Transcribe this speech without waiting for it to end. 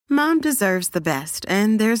Mom deserves the best,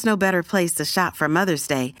 and there's no better place to shop for Mother's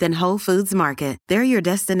Day than Whole Foods Market. They're your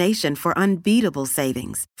destination for unbeatable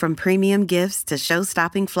savings, from premium gifts to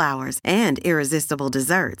show-stopping flowers and irresistible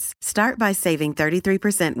desserts. Start by saving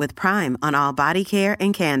 33% with Prime on all body care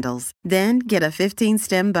and candles. Then get a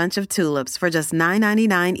 15-stem bunch of tulips for just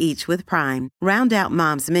 $9.99 each with Prime. Round out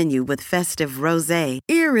Mom's menu with festive rosé,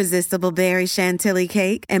 irresistible berry chantilly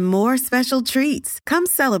cake, and more special treats. Come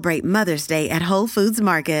celebrate Mother's Day at Whole Foods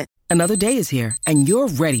Market. Another day is here, and you're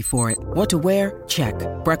ready for it. What to wear? Check.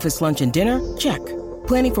 Breakfast, lunch, and dinner? Check.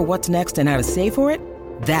 Planning for what's next and how to save for it?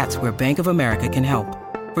 That's where Bank of America can help.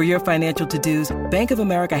 For your financial to-dos, Bank of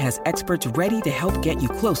America has experts ready to help get you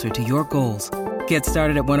closer to your goals. Get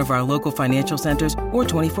started at one of our local financial centers or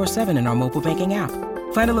 24/7 in our mobile banking app.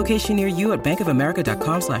 Find a location near you at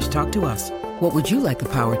bankofamerica.com/talktous. What would you like the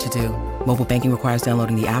power to do? Mobile banking requires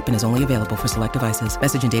downloading the app and is only available for select devices.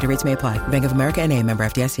 Message and data rates may apply. Bank of America N.A., member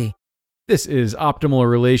FDIC. This is Optimal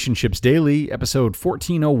Relationships Daily, episode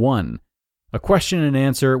 1401. A question and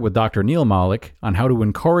answer with Dr. Neal Malik on how to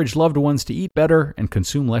encourage loved ones to eat better and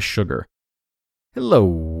consume less sugar.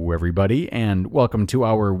 Hello, everybody, and welcome to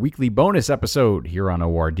our weekly bonus episode here on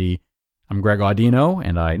ORD. I'm Greg Audino,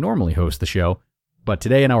 and I normally host the show. But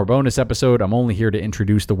today in our bonus episode, I'm only here to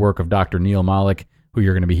introduce the work of Dr. Neal Malik, who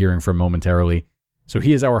you're going to be hearing from momentarily. So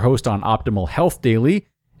he is our host on Optimal Health Daily,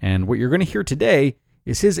 and what you're going to hear today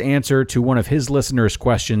is his answer to one of his listeners'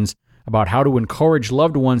 questions about how to encourage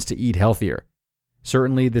loved ones to eat healthier.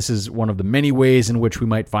 Certainly, this is one of the many ways in which we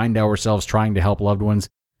might find ourselves trying to help loved ones.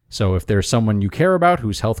 So if there's someone you care about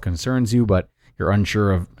whose health concerns you, but you're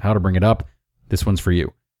unsure of how to bring it up, this one's for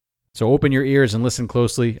you. So open your ears and listen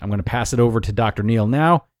closely. I'm going to pass it over to Dr. Neal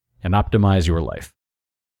now and optimize your life.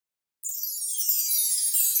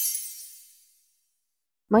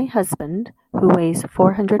 My husband, who weighs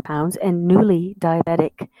 400 pounds and newly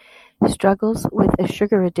diabetic, struggles with a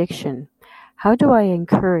sugar addiction. How do I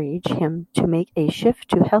encourage him to make a shift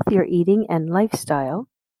to healthier eating and lifestyle?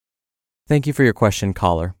 Thank you for your question,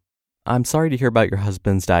 caller. I'm sorry to hear about your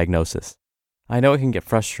husband's diagnosis. I know it can get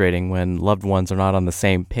frustrating when loved ones are not on the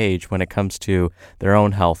same page when it comes to their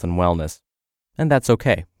own health and wellness. And that's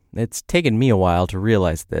okay. It's taken me a while to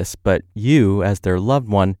realize this, but you, as their loved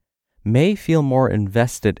one, may feel more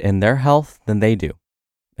invested in their health than they do.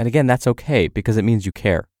 And again, that's okay because it means you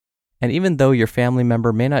care. And even though your family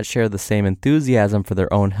member may not share the same enthusiasm for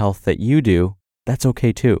their own health that you do, that's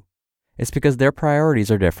okay too. It's because their priorities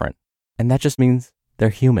are different. And that just means they're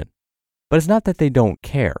human. But it's not that they don't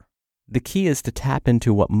care. The key is to tap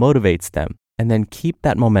into what motivates them and then keep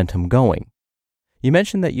that momentum going. You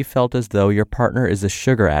mentioned that you felt as though your partner is a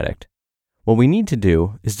sugar addict. What we need to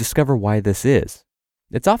do is discover why this is.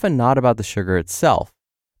 It's often not about the sugar itself,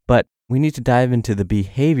 but we need to dive into the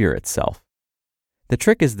behavior itself. The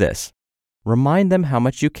trick is this: remind them how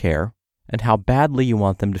much you care and how badly you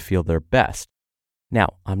want them to feel their best.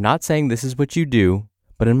 Now, I'm not saying this is what you do,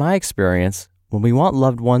 but in my experience, when we want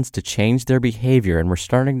loved ones to change their behavior and we're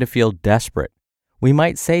starting to feel desperate, we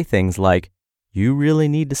might say things like, "You really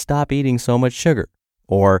need to stop eating so much sugar,"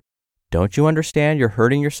 or "Don't you understand you're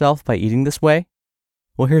hurting yourself by eating this way?"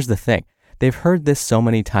 Well, here's the thing. They've heard this so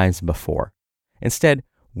many times before. Instead,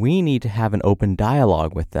 we need to have an open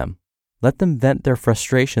dialogue with them. Let them vent their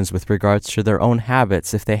frustrations with regards to their own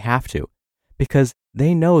habits if they have to, because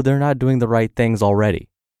they know they're not doing the right things already.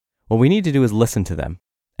 What we need to do is listen to them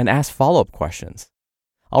and ask follow-up questions.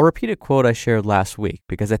 I'll repeat a quote I shared last week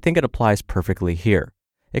because I think it applies perfectly here.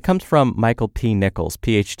 It comes from Michael P. Nichols,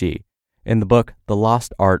 PhD, in the book The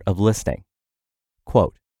Lost Art of Listening.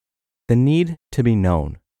 Quote, "The need to be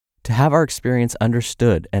known, to have our experience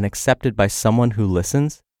understood and accepted by someone who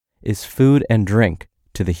listens, is food and drink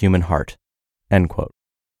to the human heart." End quote.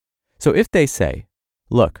 So if they say,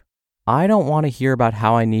 "Look, I don't want to hear about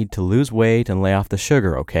how I need to lose weight and lay off the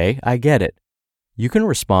sugar, okay? I get it." You can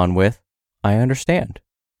respond with, "I understand.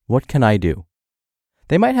 What can I do?"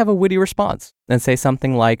 They might have a witty response and say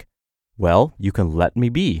something like, "Well, you can let me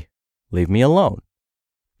be. Leave me alone."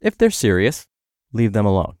 If they're serious, leave them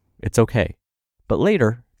alone. It's okay. But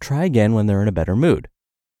later, try again when they're in a better mood.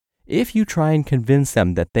 If you try and convince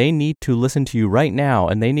them that they need to listen to you right now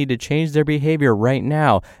and they need to change their behavior right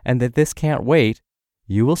now and that this can't wait,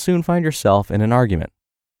 you will soon find yourself in an argument.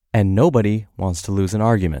 And nobody wants to lose an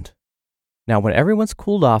argument. Now, when everyone's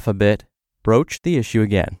cooled off a bit, broach the issue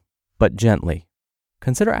again, but gently.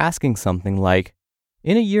 Consider asking something like,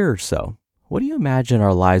 "In a year or so, what do you imagine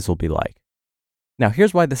our lives will be like?" Now,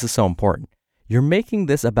 here's why this is so important. You're making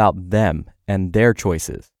this about them and their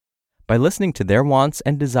choices. By listening to their wants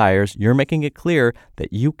and desires, you're making it clear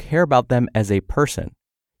that you care about them as a person.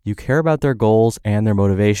 You care about their goals and their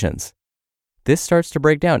motivations. This starts to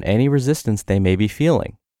break down any resistance they may be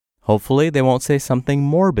feeling. Hopefully, they won't say something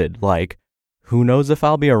morbid like, "Who knows if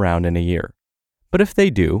I'll be around in a year?" But if they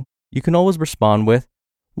do, you can always respond with,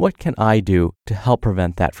 "What can I do to help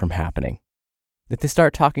prevent that from happening?" If they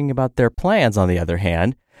start talking about their plans, on the other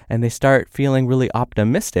hand, and they start feeling really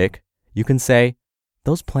optimistic, you can say,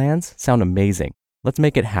 "Those plans sound amazing. Let's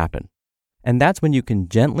make it happen." And that's when you can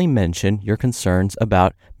gently mention your concerns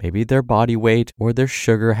about maybe their body weight or their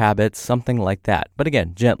sugar habits, something like that. But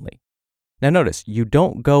again, gently. Now notice, you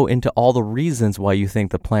don't go into all the reasons why you think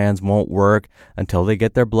the plans won't work until they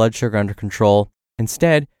get their blood sugar under control.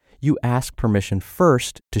 Instead, you ask permission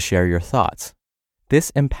first to share your thoughts. This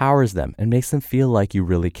empowers them and makes them feel like you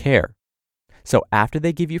really care. So after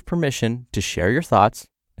they give you permission to share your thoughts,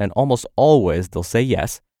 and almost always they'll say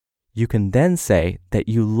yes, you can then say that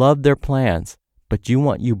you love their plans, but you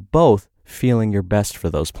want you both feeling your best for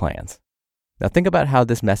those plans. Now think about how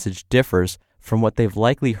this message differs from what they've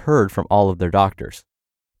likely heard from all of their doctors.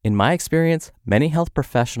 In my experience, many health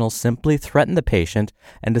professionals simply threaten the patient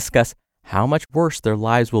and discuss how much worse their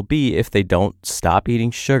lives will be if they don't stop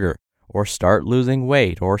eating sugar, or start losing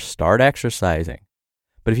weight, or start exercising.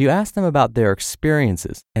 But if you ask them about their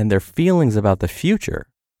experiences and their feelings about the future,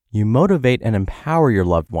 you motivate and empower your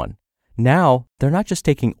loved one. Now, they're not just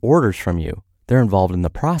taking orders from you, they're involved in the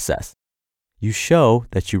process. You show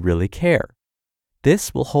that you really care.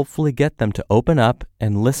 This will hopefully get them to open up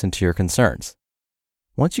and listen to your concerns.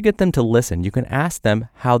 Once you get them to listen, you can ask them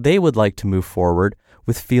how they would like to move forward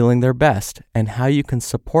with feeling their best and how you can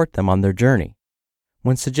support them on their journey.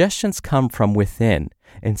 When suggestions come from within,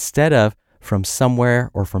 instead of from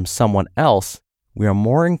somewhere or from someone else, we are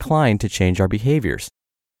more inclined to change our behaviors.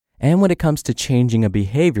 And when it comes to changing a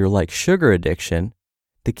behavior like sugar addiction,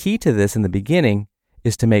 the key to this in the beginning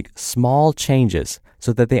is to make small changes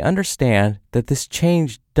so that they understand that this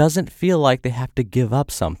change doesn't feel like they have to give up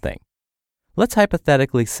something. Let's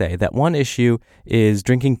hypothetically say that one issue is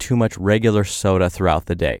drinking too much regular soda throughout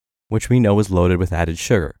the day, which we know is loaded with added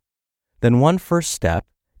sugar. Then one first step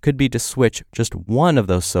could be to switch just one of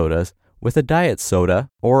those sodas with a diet soda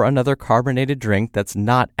or another carbonated drink that's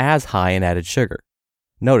not as high in added sugar.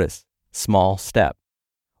 Notice, small step.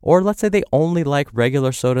 Or let's say they only like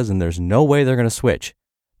regular sodas and there's no way they're going to switch.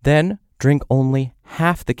 Then drink only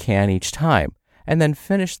half the can each time and then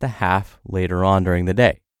finish the half later on during the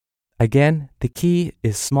day. Again, the key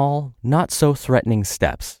is small, not so threatening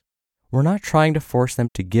steps. We're not trying to force them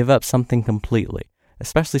to give up something completely,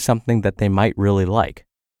 especially something that they might really like.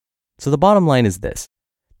 So the bottom line is this: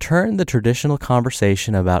 turn the traditional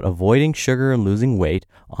conversation about avoiding sugar and losing weight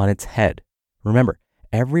on its head. Remember,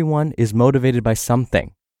 everyone is motivated by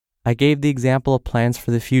something. I gave the example of plans for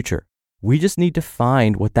the future. We just need to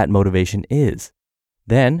find what that motivation is.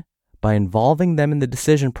 Then, by involving them in the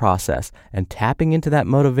decision process and tapping into that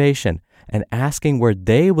motivation and asking where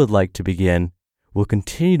they would like to begin, we'll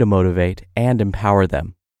continue to motivate and empower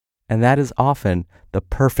them. And that is often the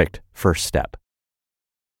perfect first step.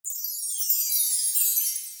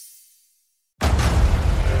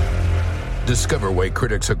 Discover why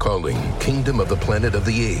critics are calling Kingdom of the Planet of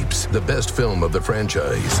the Apes the best film of the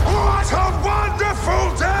franchise. What a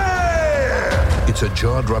wonderful day! It's a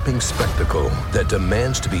jaw-dropping spectacle that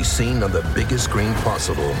demands to be seen on the biggest screen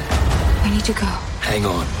possible. We need to go. Hang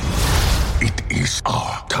on. It is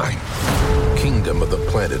our time. Kingdom of the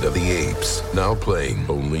Planet of the Apes. Now playing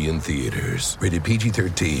only in theaters. Rated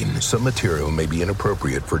PG-13. Some material may be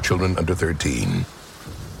inappropriate for children under 13.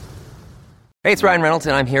 Hey, it's Ryan Reynolds,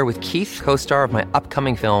 and I'm here with Keith, co-star of my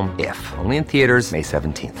upcoming film, If, only in theaters May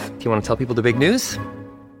 17th. Do you want to tell people the big news?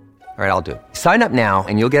 All right, I'll do it. Sign up now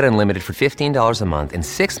and you'll get unlimited for $15 a month and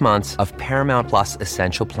 6 months of Paramount Plus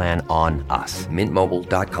Essential Plan on us.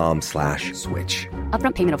 MintMobile.com/switch.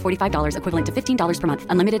 Upfront payment of $45 equivalent to $15 per month.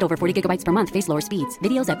 Unlimited over 40 gigabytes per month. Face lower speeds.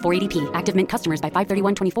 Videos at 480p. Active Mint customers by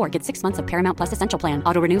 531.24 get 6 months of Paramount Plus Essential Plan.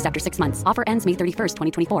 Auto renews after 6 months. Offer ends May 31st,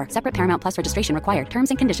 2024. Separate Paramount Plus registration required. Terms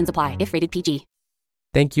and conditions apply if rated PG.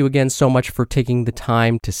 Thank you again so much for taking the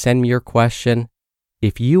time to send me your question.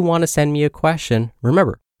 If you want to send me a question,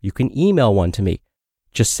 remember, you can email one to me.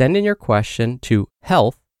 Just send in your question to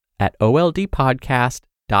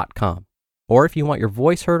health@oldpodcast.com. Or if you want your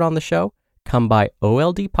voice heard on the show, come by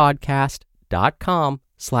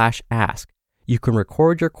oldpodcast.com/ask. You can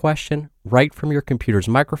record your question right from your computer's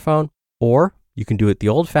microphone, or you can do it the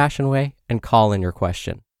old-fashioned way and call in your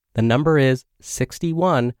question. The number is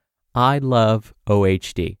 61 I love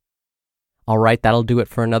OHD. All right, that'll do it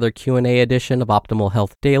for another Q&A edition of Optimal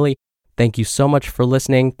Health Daily. Thank you so much for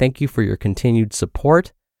listening. Thank you for your continued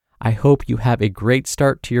support. I hope you have a great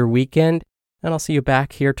start to your weekend. And I'll see you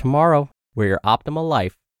back here tomorrow where your optimal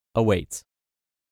life awaits.